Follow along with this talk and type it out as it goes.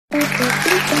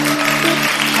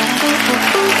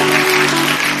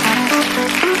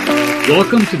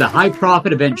Welcome to the High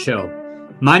Profit Event Show.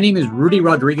 My name is Rudy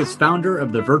Rodriguez, founder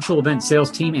of the Virtual Event Sales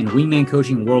Team and Wingman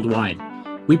Coaching Worldwide.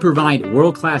 We provide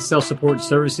world-class sales support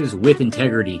services with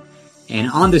integrity. And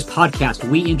on this podcast,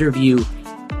 we interview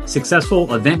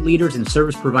successful event leaders and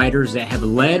service providers that have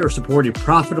led or supported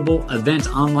profitable events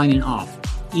online and off.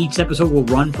 Each episode will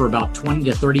run for about 20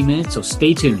 to 30 minutes, so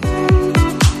stay tuned.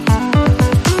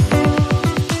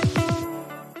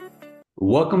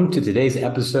 Welcome to today's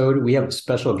episode. We have a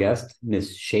special guest,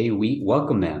 Miss Shay.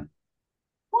 Welcome, ma'am.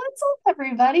 What's up,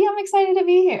 everybody? I'm excited to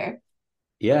be here.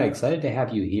 Yeah, excited to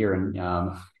have you here.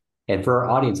 And for our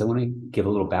audience, I want to give a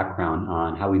little background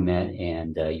on how we met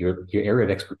and your area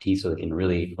of expertise, so they can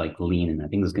really lean. And I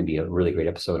think this is going to be a really great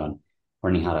episode on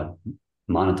learning how to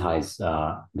monetize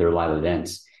their live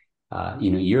events.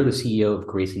 You're the CEO of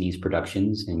Grace and Ease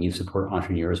Productions, and you support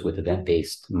entrepreneurs with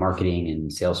event-based marketing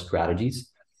and sales strategies.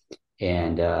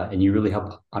 And you really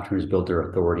help entrepreneurs build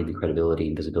their authority, the credibility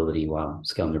and visibility while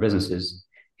scaling their businesses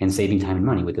and saving time and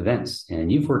money with events.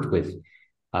 And you've worked with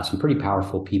some pretty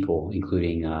powerful people,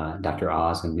 including Dr.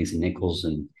 Oz and Lisa Nichols,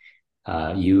 and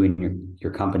you and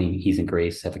your company, Ease and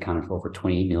Grace, have accounted for over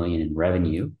 28 million in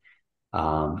revenue,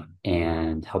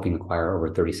 and helping acquire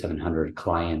over 3,700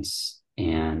 clients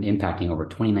and impacting over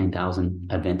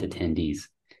 29,000 event attendees.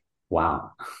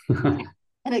 Wow.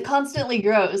 And it constantly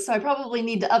grows, so I probably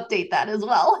need to update that as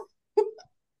well.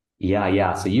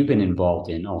 Yeah. So you've been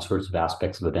involved in all sorts of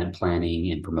aspects of event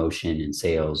planning and promotion and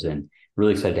sales, and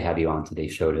really excited to have you on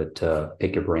today's show to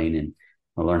pick your brain and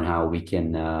learn how we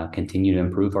can continue to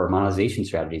improve our monetization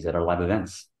strategies at our live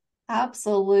events.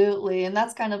 Absolutely. And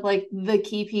that's kind of like the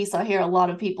key piece I hear a lot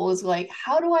of people is like,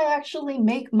 how do I actually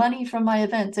make money from my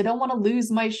events? I don't want to lose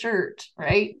my shirt,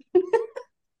 right?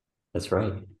 That's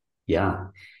right. Yeah.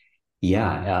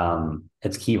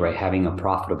 It's key, right? Having a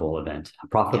profitable event,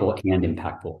 and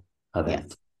impactful event.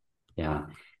 Yes. Yeah.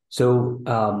 So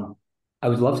I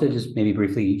would love to just maybe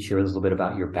briefly share a little bit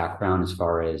about your background as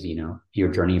far as, your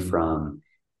journey from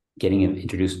getting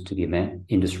introduced to the event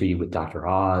industry with Dr.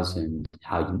 Oz and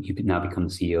how you could now become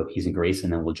the CEO of Ease and Grace.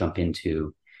 And then we'll jump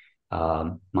into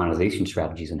monetization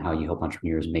strategies and how you help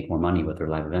entrepreneurs make more money with their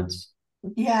live events.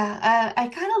 Yeah, I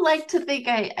kind of like to think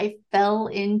I fell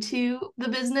into the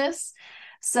business.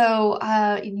 So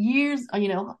 10 years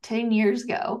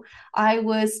ago, I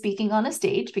was speaking on a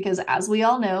stage because, as we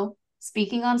all know,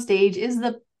 speaking on stage is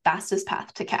the fastest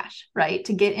path to cash, right?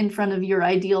 To get in front of your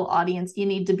ideal audience, you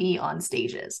need to be on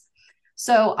stages.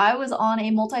 So I was on a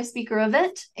multi-speaker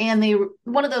event, and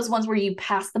one of those ones where you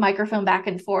pass the microphone back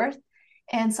and forth.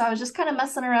 And so I was just kind of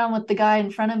messing around with the guy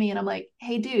in front of me, and I'm like,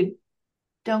 hey, dude,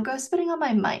 don't go spitting on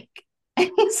my mic.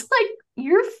 And he's like,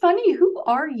 you're funny. Who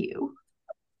are you?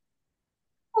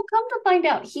 Well, come to find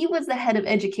out, he was the head of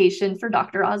education for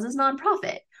Dr. Oz's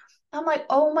nonprofit. I'm like,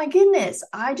 oh my goodness.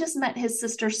 I just met his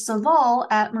sister Saval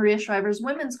at Maria Shriver's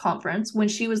women's conference when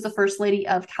she was the first lady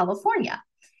of California.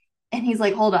 And he's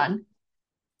like, hold on.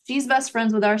 She's best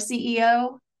friends with our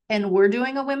CEO, and we're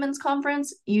doing a women's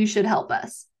conference. You should help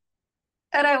us.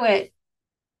 And I went,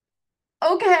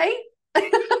 okay.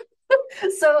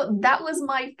 So that was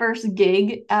my first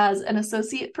gig as an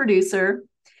associate producer.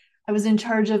 I was in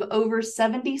charge of over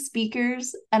 70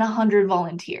 speakers and 100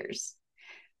 volunteers.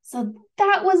 So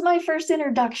that was my first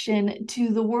introduction to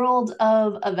the world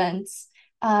of events.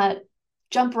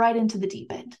 Jump right into the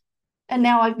deep end. And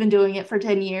now I've been doing it for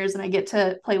 10 years, and I get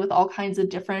to play with all kinds of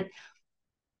different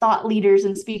thought leaders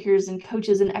and speakers and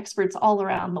coaches and experts all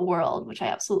around the world, which I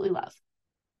absolutely love.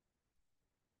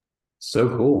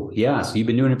 So cool. Yeah. So you've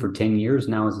been doing it for 10 years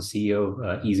now as the CEO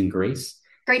of Ease and Grace.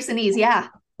 Grace and Ease. Yeah,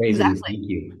 Grace and Ease. exactly. Thank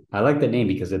you. I like that name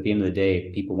because at the end of the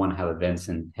day, people want to have events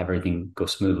and have everything go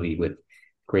smoothly with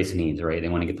Grace and Ease, right? They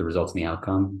want to get the results and the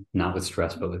outcome, not with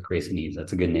stress, but with Grace and Ease.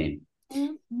 That's a good name.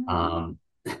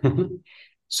 Mm-hmm.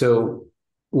 So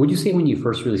would you say when you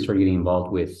first really started getting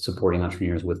involved with supporting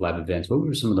entrepreneurs with live events, what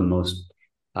were some of the most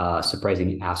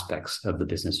surprising aspects of the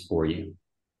business for you?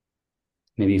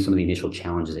 Maybe some of the initial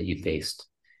challenges that you faced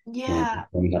Yeah.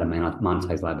 when you got to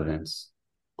monetize live events.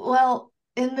 Well,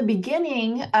 in the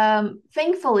beginning,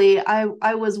 thankfully,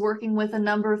 I was working with a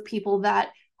number of people that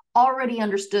already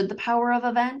understood the power of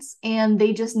events, and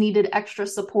they just needed extra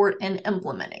support in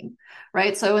implementing,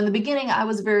 right? So in the beginning, I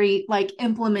was very like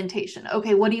implementation.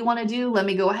 Okay, what do you want to do? Let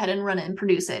me go ahead and run it and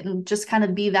produce it, and just kind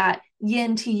of be that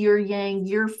yin to your yang.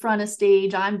 You're front of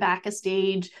stage, I'm back of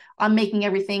stage. I'm making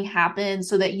everything happen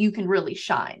so that you can really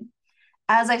shine.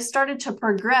 As I started to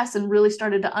progress and really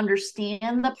started to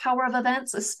understand the power of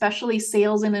events, especially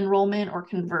sales and enrollment or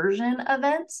conversion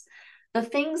events, the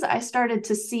things I started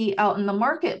to see out in the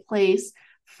marketplace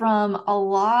from a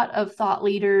lot of thought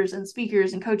leaders and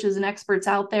speakers and coaches and experts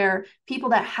out there, people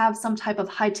that have some type of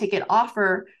high ticket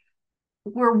offer,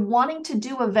 were wanting to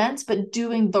do events, but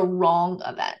doing the wrong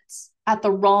events at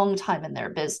the wrong time in their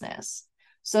business.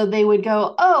 So they would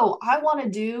go, oh, I want to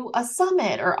do a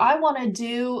summit, or I want to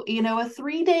do, a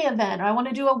 3-day event, or I want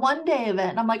to do a 1-day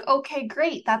event. And I'm like, okay,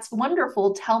 great. That's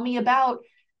wonderful. Tell me about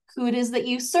who it is that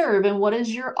you serve and what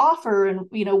is your offer, and,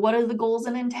 what are the goals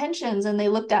and intentions? And they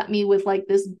looked at me with like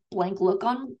this blank look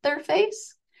on their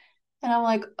face. And I'm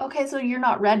like, okay, so you're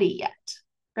not ready yet,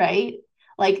 right?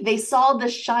 Like they saw the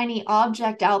shiny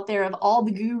object out there of all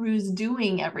the gurus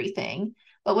doing everything.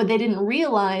 But what they didn't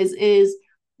realize is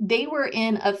they were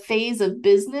in a phase of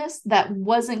business that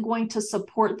wasn't going to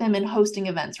support them in hosting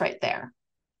events right there.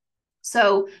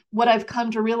 So what I've come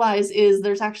to realize is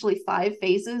there's actually 5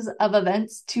 phases of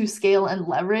events to scale and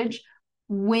leverage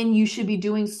when you should be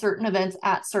doing certain events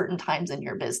at certain times in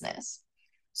your business.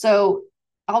 So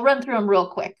I'll run through them real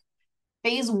quick.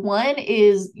 Phase 1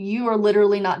 is you are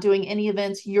literally not doing any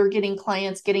events. You're getting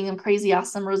clients, getting them crazy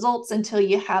awesome results until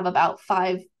you have about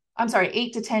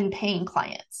 8 to 10 paying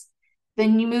clients.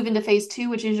 Then you move into phase 2,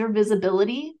 which is your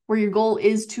visibility, where your goal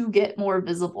is to get more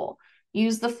visible.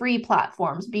 Use the free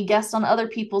platforms, be guest on other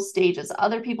people's stages,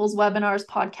 other people's webinars,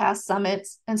 podcasts,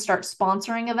 summits, and start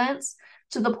sponsoring events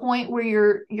to the point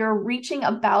where you're reaching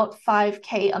about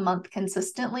 5K a month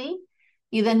consistently.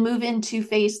 You then move into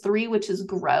phase 3, which is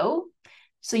grow.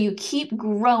 So you keep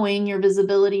growing your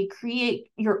visibility, create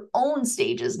your own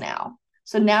stages now.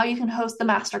 So now you can host the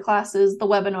masterclasses, the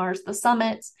webinars, the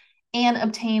summits, and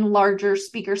obtain larger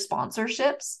speaker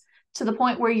sponsorships to the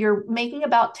point where you're making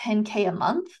about 10K a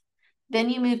month. Then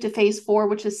you move to phase 4,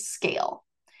 which is scale.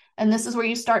 And this is where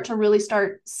you start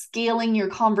scaling your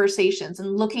conversations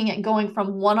and looking at going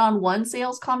from one-on-one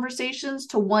sales conversations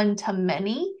to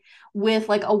one-to-many with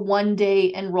like a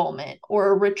 1-day enrollment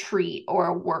or a retreat or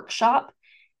a workshop,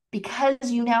 because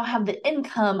you now have the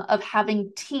income of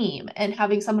having team and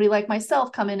having somebody like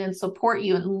myself come in and support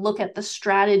you and look at the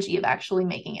strategy of actually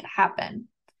making it happen.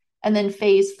 And then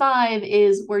phase 5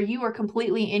 is where you are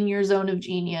completely in your zone of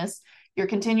genius. You're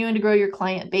continuing to grow your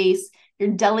client base. You're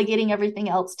delegating everything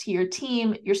else to your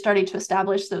team. You're starting to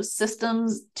establish those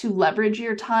systems to leverage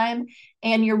your time.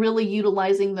 And you're really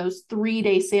utilizing those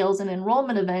 3-day sales and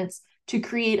enrollment events to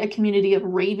create a community of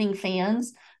raving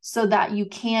fans so that you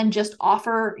can just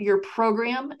offer your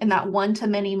program in that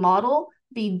one-to-many model,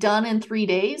 be done in 3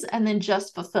 days, and then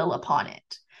just fulfill upon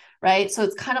it, right? So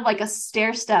it's kind of like a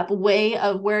stair-step way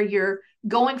of where you're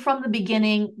going from the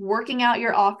beginning, working out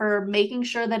your offer, making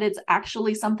sure that it's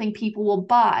actually something people will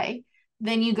buy.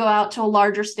 Then you go out to a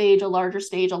larger stage, a larger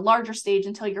stage, a larger stage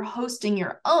until you're hosting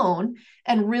your own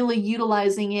and really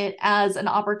utilizing it as an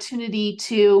opportunity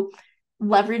to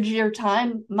leverage your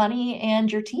time, money,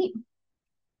 and your team.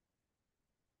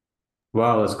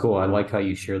 Wow, that's cool. I like how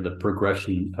you share the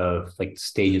progression of like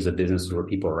stages of business where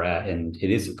people are at, and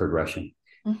it is a progression.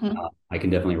 Mm-hmm. I can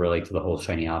definitely relate to the whole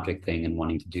shiny object thing and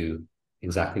wanting to do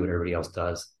exactly what everybody else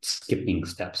does, skipping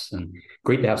steps. And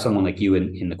great to have someone like you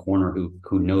in the corner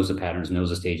who knows the patterns, knows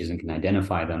the stages, and can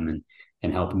identify them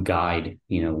and help guide,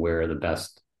 where the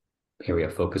best area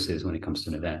of focus is when it comes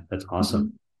to an event. That's Mm-hmm.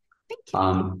 awesome. Thank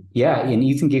you. Yeah, in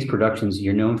Ethan Gates Productions,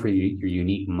 you're known for your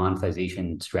unique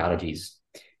monetization strategies.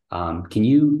 Can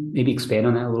you maybe expand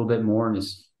on that a little bit more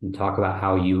and talk about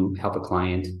how you help a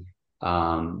client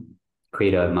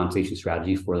create a monetization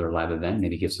strategy for their live event?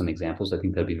 Maybe give some examples. I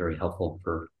think that'd be very helpful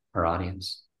for our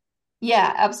audience.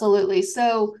 Yeah, absolutely.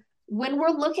 So when we're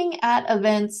looking at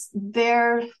events,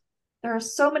 there are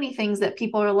so many things that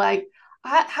people are like,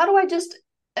 how do I just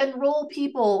enroll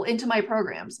people into my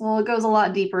programs? Well, it goes a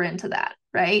lot deeper into that,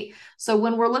 right? So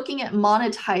when we're looking at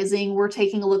monetizing, we're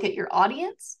taking a look at your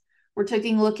audience, we're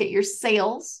taking a look at your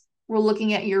sales, we're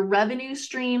looking at your revenue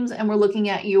streams, and we're looking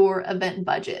at your event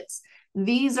budgets.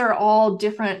 These are all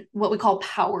different, what we call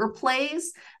power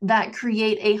plays that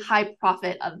create a high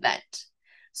profit event.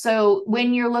 So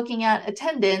when you're looking at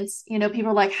attendance, people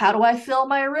are like, how do I fill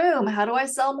my room? How do I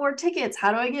sell more tickets?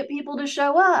 How do I get people to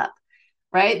show up?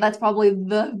 Right? That's probably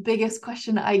the biggest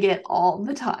question I get all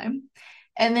the time.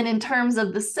 And then in terms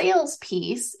of the sales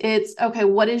piece, it's okay,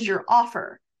 what is your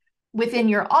offer? Within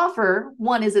your offer,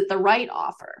 one, is it the right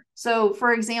offer? So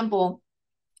for example,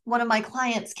 one of my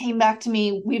clients came back to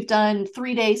me. We've done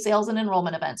 3-day sales and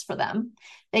enrollment events for them.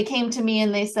 They came to me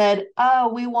and they said,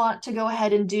 oh, we want to go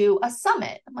ahead and do a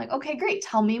summit. I'm like, okay, great.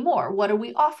 Tell me more. What are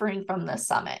we offering from this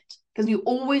summit? Because you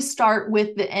always start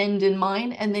with the end in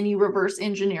mind and then you reverse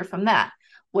engineer from that.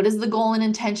 What is the goal and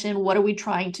intention? What are we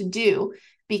trying to do?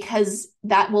 Because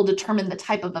that will determine the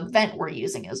type of event we're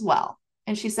using as well.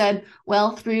 And she said,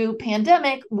 well, through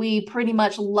pandemic, we pretty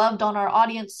much loved on our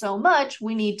audience so much,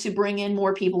 we need to bring in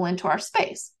more people into our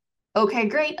space. Okay,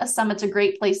 great. A summit's a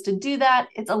great place to do that.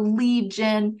 It's a lead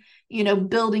gen,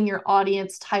 building your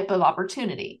audience type of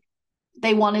opportunity.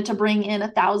 They wanted to bring in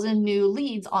 1,000 new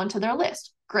leads onto their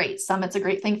list. Great. Summit's a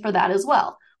great thing for that as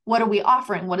well. What are we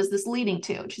offering? What is this leading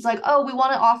to? And she's like, oh, we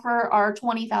want to offer our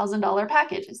 $20,000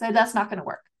 package. I said, that's not going to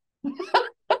work.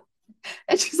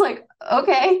 And she's like,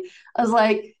 okay. I was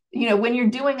like, when you're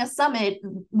doing a summit,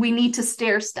 we need to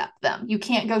stair step them. You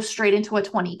can't go straight into a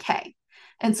 20K.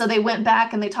 And so they went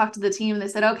back and they talked to the team and they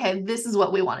said, okay, this is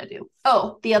what we want to do.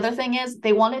 Oh, the other thing is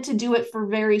they wanted to do it for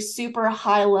very super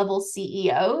high level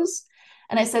CEOs.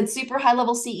 And I said, super high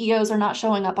level CEOs are not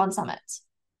showing up on summits.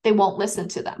 They won't listen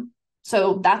to them.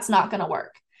 So that's not going to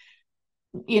work.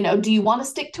 Do you want to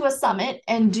stick to a summit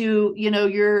and do,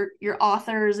 your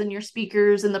authors and your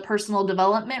speakers and the personal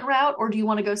development route, or do you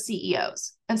want to go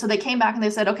CEOs? And so they came back and they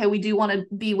said, okay, we do want to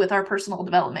be with our personal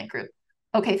development group.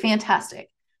 Okay, fantastic.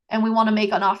 And we want to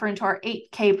make an offer into our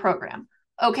 8K program.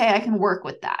 Okay, I can work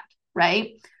with that,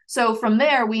 right? So from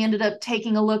there, we ended up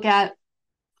taking a look at,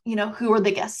 who are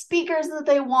the guest speakers that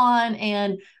they want,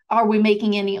 and are we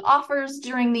making any offers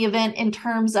during the event in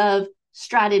terms of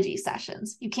strategy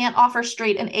sessions. You can't offer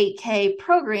straight an 8K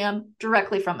program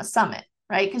directly from a summit,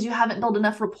 right? Because you haven't built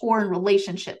enough rapport and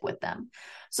relationship with them.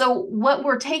 So what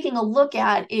we're taking a look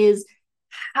at is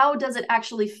how does it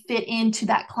actually fit into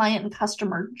that client and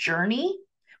customer journey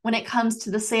when it comes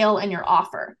to the sale and your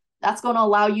offer? That's going to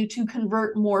allow you to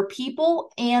convert more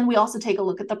people. And we also take a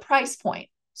look at the price point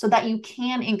so that you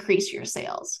can increase your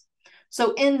sales.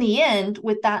 So in the end,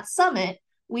 with that summit,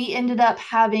 we ended up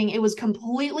having, it was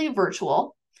completely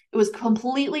virtual. It was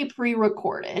completely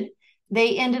pre-recorded.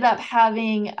 They ended up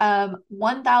having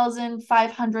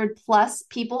 1,500 plus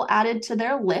people added to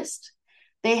their list.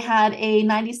 They had a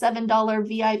 $97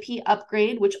 VIP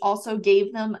upgrade, which also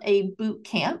gave them a boot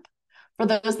camp. For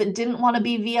those that didn't want to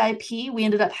be VIP, we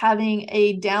ended up having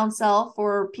a downsell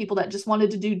for people that just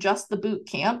wanted to do just the boot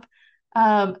camp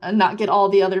and not get all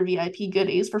the other VIP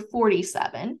goodies for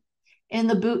 $47. In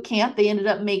the boot camp, they ended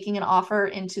up making an offer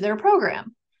into their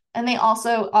program. And they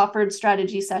also offered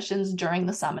strategy sessions during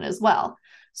the summit as well.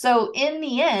 So in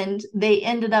the end, they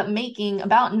ended up making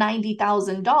about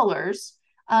 $90,000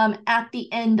 at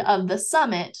the end of the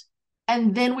summit.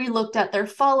 And then we looked at their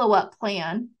follow-up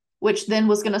plan, which then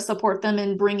was going to support them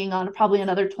in bringing on probably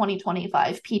another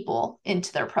 25 people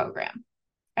into their program,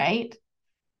 right?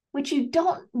 Which you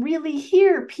don't really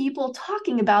hear people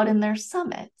talking about in their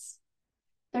summits.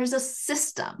 There's a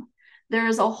system.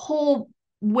 There's a whole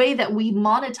way that we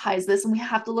monetize this, and we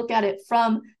have to look at it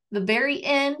from the very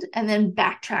end and then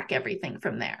backtrack everything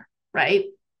from there, right?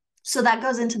 So that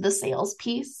goes into the sales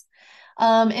piece.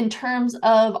 In terms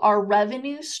of our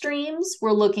revenue streams,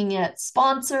 we're looking at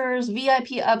sponsors,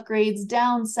 VIP upgrades,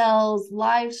 downsells,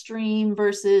 live stream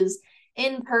versus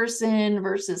in-person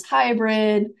versus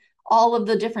hybrid, all of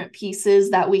the different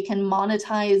pieces that we can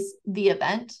monetize the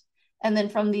event. And then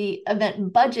from the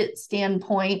event budget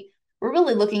standpoint, we're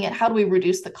really looking at how do we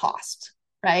reduce the cost,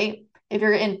 right? If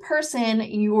you're in person,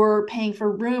 you're paying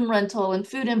for room rental and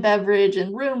food and beverage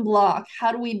and room block.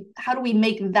 How do we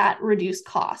make that reduce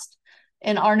cost?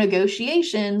 In our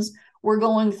negotiations, we're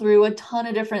going through a ton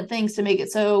of different things to make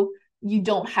it so you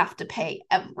don't have to pay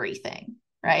everything,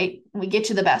 right? We get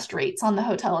you the best rates on the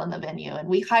hotel and the venue, and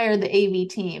we hire the AV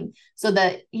team so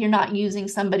that you're not using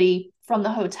somebody from the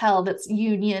hotel that's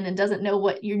union and doesn't know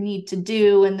what you need to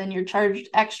do, and then you're charged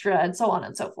extra and so on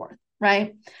and so forth,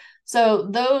 right? So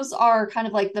those are kind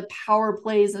of like the power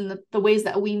plays and the ways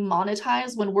that we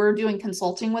monetize when we're doing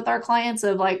consulting with our clients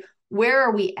of like, where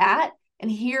are we at?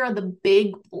 And here are the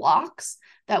big blocks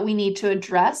that we need to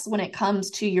address when it comes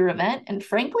to your event. And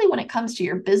frankly, when it comes to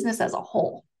your business as a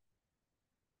whole.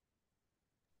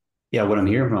 Yeah, what I'm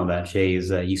hearing from all that, Shay,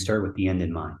 is you start with the end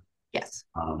in mind. Yes.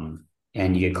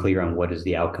 And you get clear on what is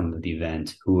the outcome of the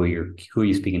event, who are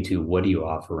you speaking to, what are you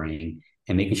offering,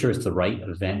 and making sure it's the right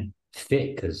event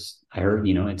fit. Because I heard,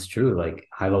 it's true. Like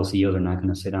high level CEOs are not going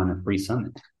to sit on a free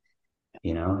summit.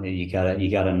 You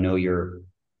gotta know your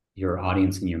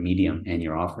audience and your medium and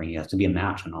your offering. It has to be a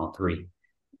match on all three.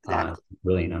 Exactly.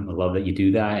 Brilliant. I love that you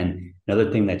do that. And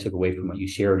another thing that I took away from what you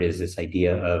shared is this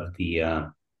idea of the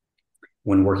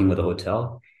when working with a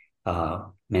hotel,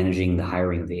 managing the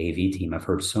hiring of the AV team. I've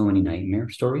heard so many nightmare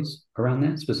stories around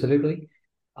that specifically.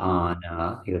 On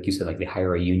like you said, like they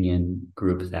hire a union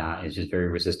group that is just very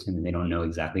resistant and they don't know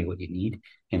exactly what you need.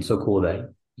 And so cool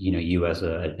that you as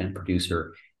an event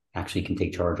producer actually can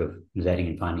take charge of vetting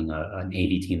and finding an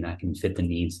AV team that can fit the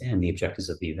needs and the objectives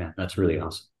of the event. That's really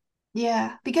awesome.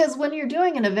 Yeah, because when you're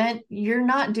doing an event, you're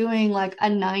not doing like a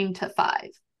 9 to 5,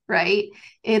 right?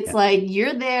 It's Yeah. like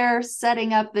you're there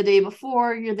setting up the day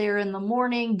before, you're there in the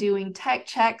morning doing tech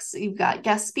checks. You've got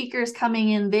guest speakers coming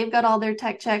in, they've got all their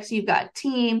tech checks, you've got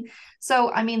team. So,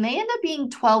 I mean, they end up being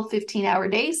 12, 15-hour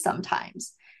days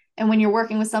sometimes. And when you're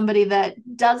working with somebody that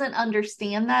doesn't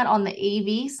understand that on the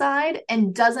AV side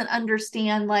and doesn't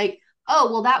understand, like, oh,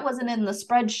 well, that wasn't in the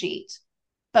spreadsheet,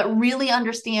 but really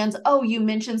understands, oh, you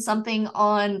mentioned something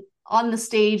on the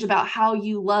stage about how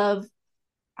you love,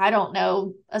 I don't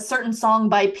know, a certain song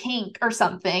by Pink or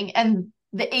something, and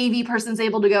the AV person's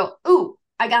able to go, ooh,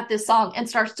 I got this song, and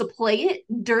starts to play it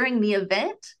during the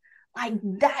event. Like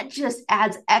that just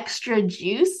adds extra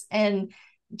juice and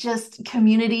just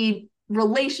community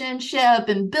relationship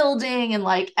and building, and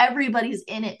like everybody's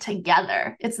in it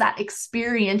together. It's that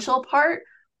experiential part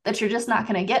that you're just not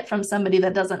going to get from somebody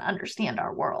that doesn't understand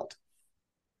our world.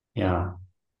 Yeah.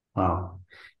 Wow.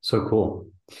 So cool.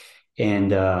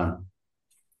 And on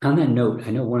that note,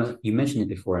 I know you mentioned it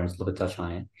before, and I just love to touch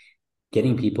on it.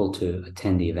 Getting people to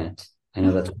attend the event. I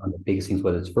know that's one of the biggest things,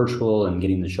 whether it's virtual and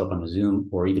getting them to show up on a Zoom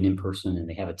or even in person, and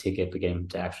they have a ticket, but getting them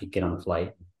to actually get on the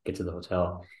flight, get to the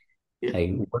hotel.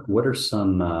 Like, what are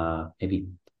some maybe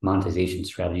monetization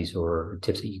strategies or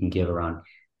tips that you can give around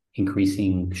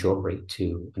increasing show up rate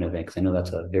to an event? Because I know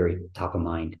that's a very top of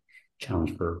mind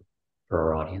challenge for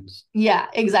our audience. Yeah,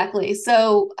 exactly.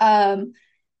 So,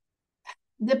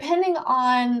 depending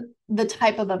on the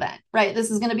type of event, right?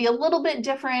 This is going to be a little bit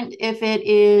different if it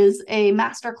is a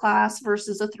masterclass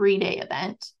versus a 3 day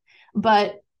event.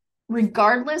 But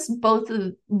regardless, both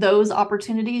of those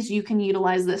opportunities, you can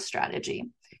utilize this strategy,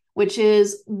 which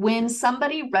is when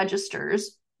somebody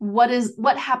registers,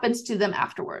 what happens to them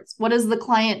afterwards? What is the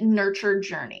client nurture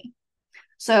journey?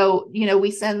 So, we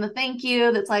send the thank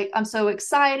you that's like, I'm so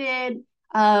excited.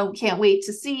 Can't wait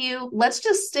to see you. Let's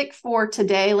just stick for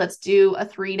today. Let's do a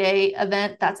 3 day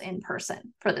event that's in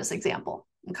person for this example.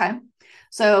 Okay.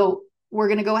 So, we're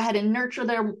going to go ahead and nurture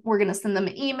them. We're going to send them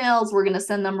emails. We're going to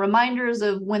send them reminders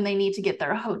of when they need to get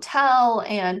their hotel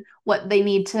and what they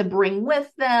need to bring with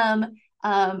them.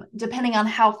 Depending on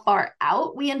how far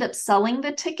out we end up selling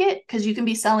the ticket, because you can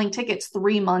be selling tickets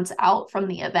 3 months out from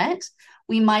the event,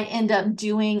 we might end up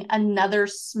doing another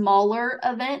smaller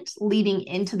event leading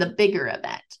into the bigger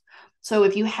event. So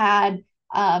if you had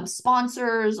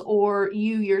sponsors or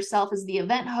you yourself as the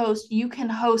event host, you can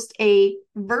host a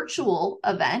virtual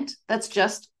event that's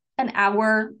just an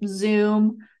hour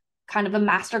Zoom, kind of a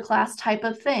masterclass type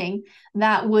of thing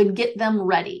that would get them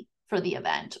ready for the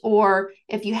event. Or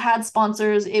if you had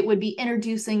sponsors, it would be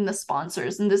introducing the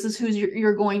sponsors, and this is who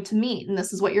you're going to meet, and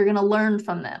this is what you're going to learn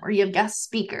from them. Or you have guest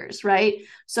speakers, right?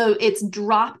 So it's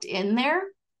dropped in there,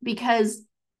 because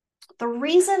the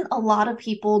reason a lot of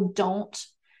people don't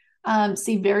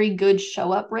see very good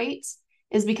show up rates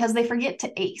is because they forget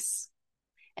to ACE.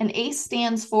 And ACE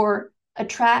stands for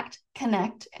attract,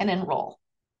 connect, and enroll.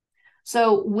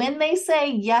 So when they say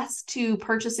yes to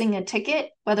purchasing a ticket,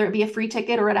 whether it be a free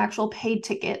ticket or an actual paid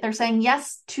ticket, they're saying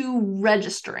yes to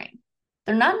registering.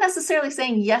 They're not necessarily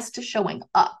saying yes to showing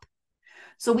up.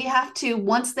 So we have to,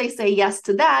 once they say yes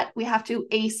to that, we have to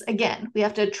ACE again. We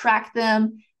have to attract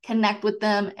them, connect with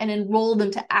them, and enroll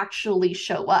them to actually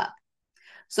show up.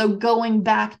 So going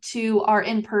back to our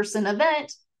in-person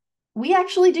event, we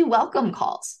actually do welcome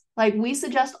calls. Like, we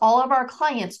suggest all of our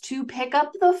clients to pick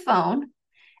up the phone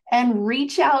and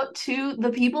reach out to the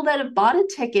people that have bought a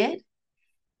ticket.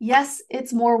 Yes,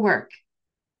 it's more work.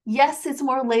 Yes, it's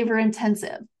more labor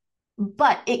intensive,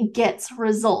 but it gets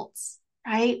results,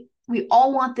 right? We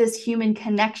all want this human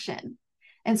connection.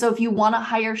 And so if you want a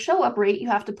higher show up rate, you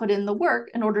have to put in the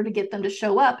work in order to get them to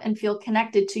show up and feel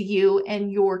connected to you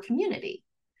and your community.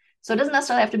 So it doesn't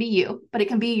necessarily have to be you, but it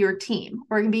can be your team,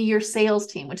 or it can be your sales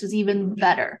team, which is even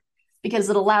better because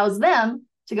it allows them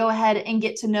to go ahead and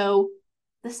get to know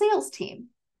the sales team.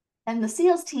 And the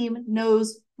sales team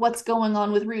knows what's going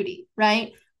on with Rudy,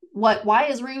 right? Why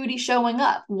is Rudy showing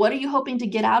up? What are you hoping to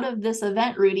get out of this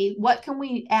event, Rudy? What can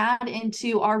we add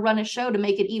into our run a show to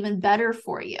make it even better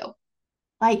for you?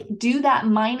 Like, do that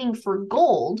mining for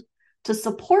gold to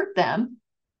support them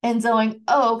and going,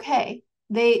 oh, okay,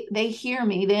 they hear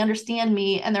me, they understand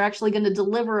me, and they're actually going to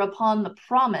deliver upon the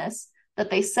promise that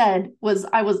they said was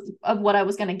of what I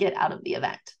was going to get out of the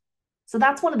event. So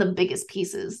that's one of the biggest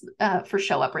pieces for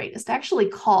show up rate, is to actually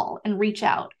call and reach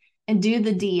out and do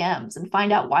the DMs and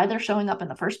find out why they're showing up in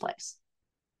the first place.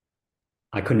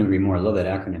 I couldn't agree more. I love that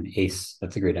acronym, ACE.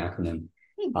 That's a great acronym.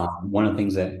 One of the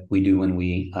things that we do when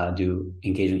we do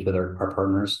engagements with our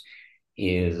partners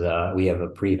is we have a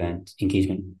pre-event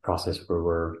engagement process where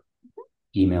we're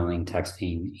emailing,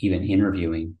 texting, even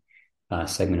interviewing a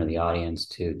segment of the audience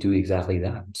to do exactly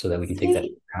that so that we can take that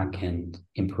See, back and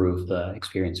improve the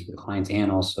experience for the clients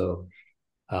and also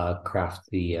craft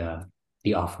the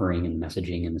offering and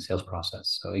messaging and the sales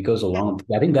process. So it goes yeah, along.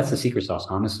 I think that's the secret sauce,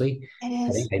 honestly. it I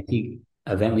is. think I think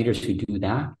event leaders who do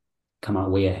that come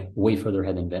out way further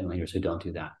ahead than event leaders who don't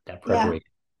do that Yeah. preparation.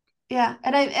 Yeah.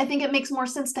 And I think it makes more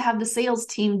sense to have the sales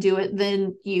team do it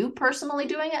than you personally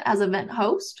doing it as event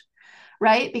host,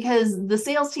 right? Because the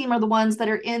sales team are the ones that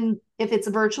are in, if it's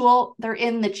virtual, they're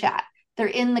in the chat, they're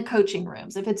in the coaching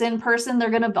rooms. If it's in person,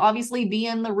 they're going to obviously be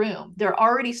in the room. They're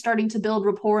already starting to build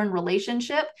rapport and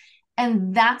relationship.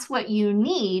 And that's what you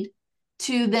need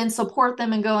to then support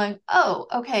them and going, oh,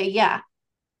 okay, yeah,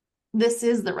 this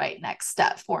is the right next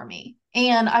step for me.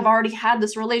 And I've already had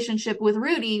this relationship with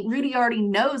Rudy. Rudy already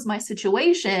knows my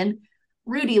situation.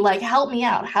 Rudy, like, help me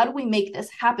out. How do we make this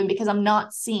happen? Because I'm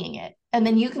not seeing it. And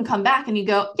then you can come back and you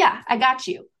go, yeah, I got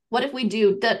you. What if we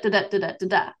do da da da da da da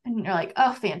da? And you're like,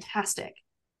 oh, fantastic.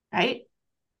 Right?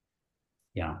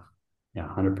 Yeah, yeah,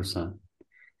 100%.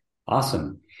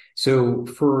 Awesome. So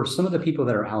for some of the people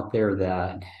that are out there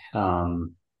that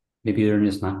maybe they're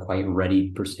just not quite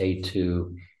ready per se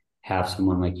to have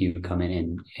someone like you come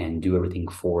in and do everything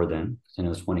for them. I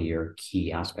know it's one of your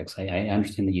key aspects. I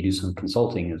understand that you do some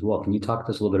consulting as well. Can you talk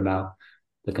to us a little bit about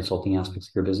the consulting aspects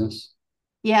of your business?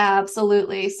 Yeah,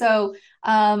 absolutely. So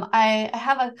I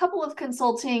have a couple of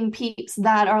consulting peeps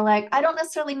that are like, I don't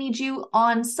necessarily need you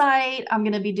on site. I'm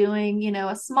going to be doing,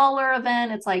 a smaller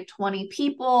event. It's like 20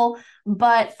 people,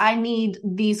 but I need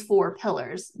these four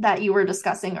pillars that you were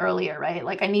discussing earlier, right?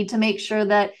 Like I need to make sure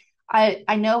that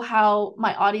I know how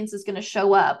my audience is going to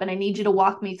show up, and I need you to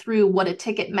walk me through what a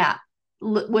ticket map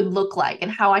would look like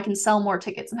and how I can sell more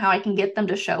tickets and how I can get them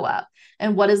to show up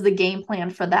and what is the game plan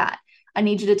for that. I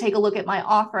need you to take a look at my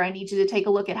offer. I need you to take a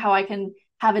look at how I can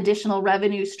have additional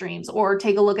revenue streams, or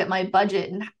take a look at my budget,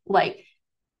 and like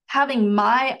having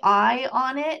my eye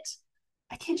on it.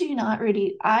 I kid you not,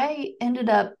 Rudy. I ended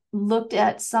up looked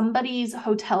at somebody's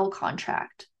hotel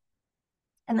contract,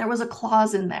 and there was a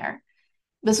clause in there.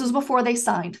 This was before they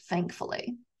signed,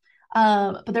 thankfully.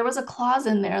 But there was a clause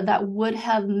in there that would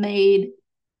have made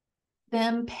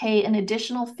them pay an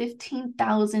additional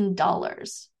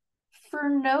 $15,000 for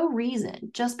no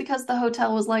reason, just because the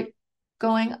hotel was like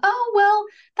going, oh, well,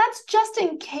 that's just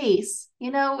in case,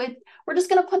 we're just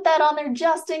going to put that on there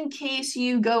just in case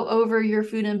you go over your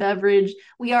food and beverage.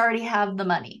 We already have the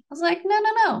money. I was like, no,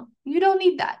 no, no, you don't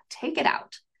need that. Take it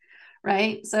out.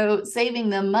 Right. So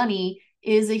saving them money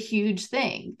is a huge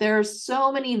thing. There are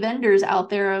so many vendors out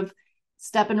there of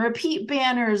step and repeat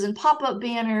banners and pop-up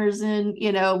banners and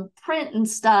print and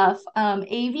stuff,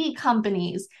 AV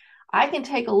companies. I can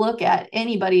take a look at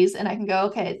anybody's and I can go,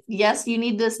 okay, yes, you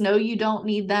need this, no, you don't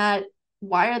need that,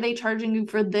 why are they charging you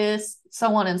for this,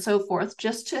 so on and so forth,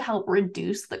 just to help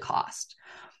reduce the cost.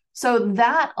 So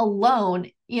that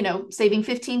alone, saving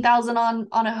 15,000 on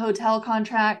a hotel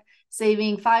contract,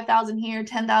 saving 5,000 here,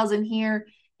 10,000 here,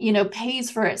 pays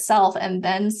for itself and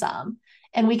then some.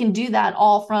 And we can do that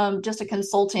all from just a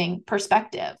consulting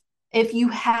perspective. If you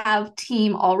have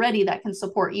team already that can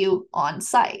support you on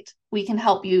site, we can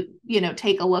help you,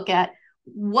 take a look at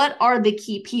what are the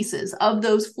key pieces of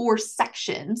those four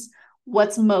sections,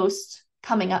 what's most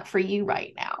coming up for you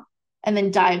right now, and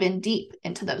then dive in deep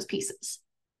into those pieces.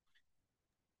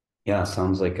 Yeah,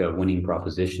 sounds like a winning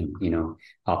proposition.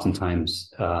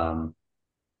 Oftentimes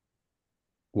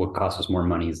what costs us more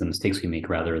money is the mistakes we make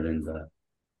rather than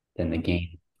the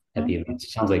gain at the event. It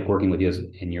sounds like working with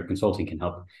you in your consulting can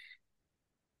help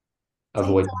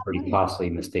avoid some pretty Exactly. costly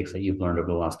mistakes that you've learned over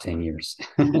the last 10 years.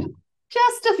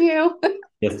 Just a few.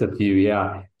 Just a few,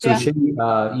 yeah. So, Yeah. Shay,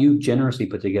 you generously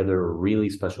put together a really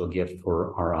special gift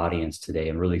for our audience today.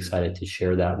 I'm really excited to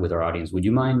share that with our audience. Would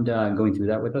you mind going through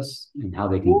that with us and how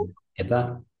they can get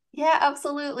that? Yeah,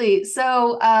 absolutely.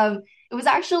 So it was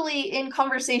actually in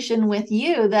conversation with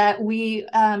you that we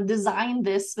designed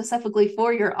this specifically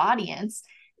for your audience.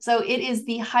 So it is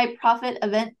the High Profit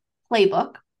Event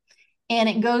Playbook, and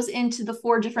it goes into the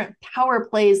four different power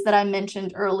plays that I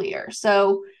mentioned earlier.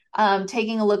 So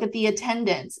taking a look at the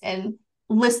attendance and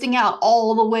listing out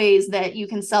all the ways that you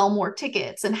can sell more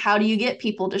tickets and how do you get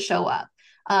people to show up.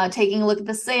 Taking a look at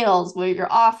the sales, what your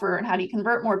offer and how do you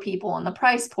convert more people, and the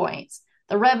price points,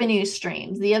 the revenue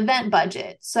streams, the event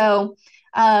budget. So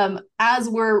as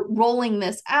we're rolling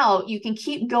this out, you can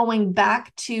keep going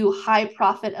back to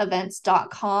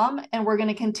highprofitevents.com, and we're going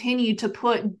to continue to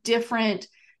put different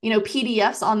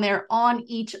PDFs on there on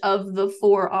each of the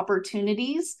 4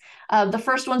 opportunities. The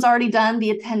first one's already done, the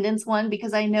attendance one,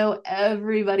 because I know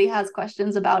everybody has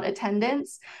questions about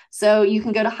attendance. So you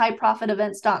can go to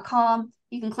highprofitevents.com.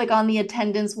 You can click on the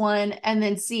attendance one and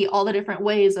then see all the different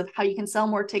ways of how you can sell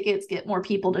more tickets, get more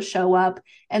people to show up,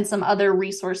 and some other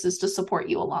resources to support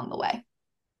you along the way.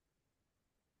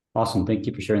 Awesome. Thank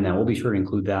you for sharing that. We'll be sure to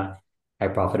include that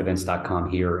highprofitevents.com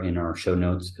here in our show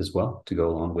notes as well to go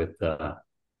along with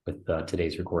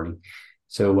today's recording.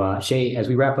 So Shay, as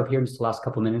we wrap up here in just the last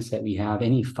couple of minutes that we have,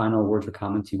 any final words or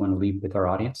comments you want to leave with our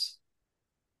audience?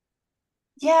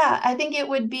 Yeah, I think it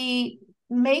would be,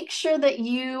 make sure that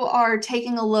you are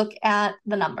taking a look at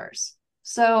the numbers.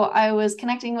 So I was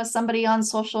connecting with somebody on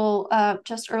social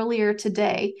just earlier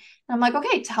today, and I'm like,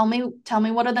 okay, tell me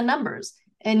what are the numbers?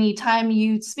 Anytime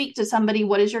you speak to somebody,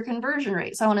 what is your conversion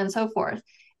rate? So on and so forth.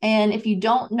 And if you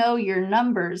don't know your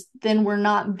numbers, then we're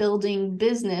not building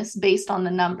business based on the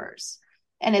numbers.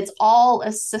 And it's all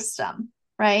a system,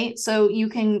 right? So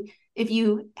if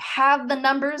you have the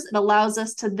numbers, it allows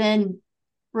us to then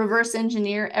reverse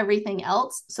engineer everything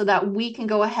else so that we can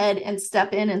go ahead and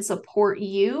step in and support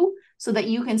you so that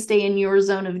you can stay in your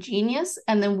zone of genius.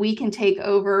 And then we can take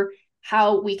over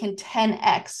how we can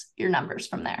 10x your numbers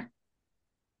from there.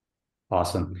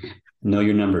 Awesome. Know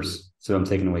your numbers. So I'm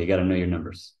taking away, you got to know your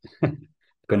numbers.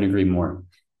 Couldn't agree more.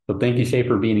 So thank you, Shay,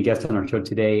 for being a guest on our show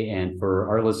today. And for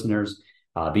our listeners,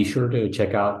 be sure to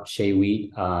check out Shay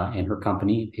Wheat and her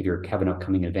company if you have an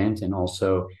upcoming event. And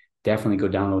also definitely go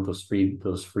download those free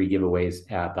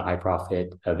giveaways at the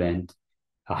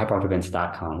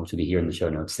highprofitevents.com, which will be here in the show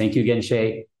notes. Thank you again,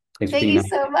 Shay. Thank you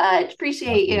so much.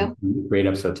 Appreciate you. Great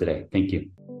episode today. Thank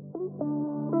you.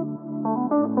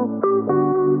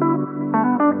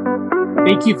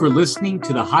 Thank you for listening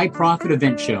to the High Profit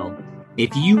Event Show.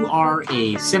 If you are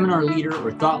a seminar leader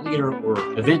or thought leader or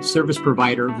event service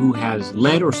provider who has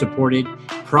led or supported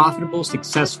profitable,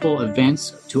 successful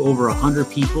events to over 100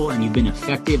 people, and you've been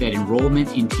effective at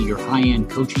enrollment into your high-end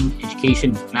coaching,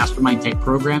 education, mastermind type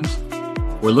programs,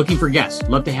 we're looking for guests.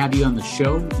 Love to have you on the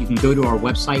show. You can go to our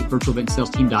website,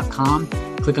 virtualeventsalesteam.com,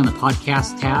 click on the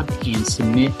podcast tab, and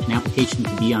submit an application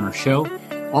to be on our show.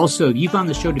 Also, if you found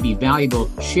the show to be valuable,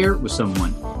 share it with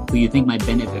someone who you think might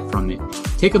benefit from it.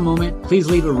 Take a moment, please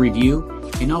leave a review,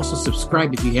 and also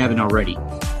subscribe if you haven't already.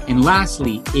 And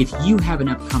lastly, if you have an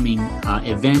upcoming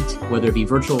event, whether it be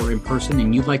virtual or in person,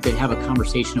 and you'd like to have a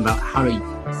conversation about how to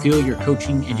fill your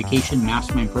coaching, education,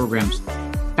 mastermind programs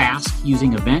fast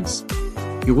using events,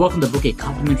 you're welcome to book a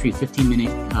complimentary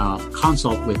 15-minute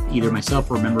consult with either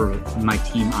myself or a member of my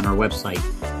team on our website,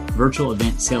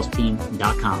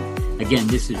 virtualeventsalesteam.com. Again,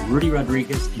 this is Rudy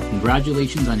Rodriguez, and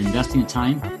congratulations on investing the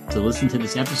time to listen to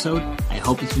this episode. I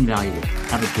hope it's been valuable.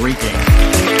 Have a great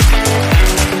day.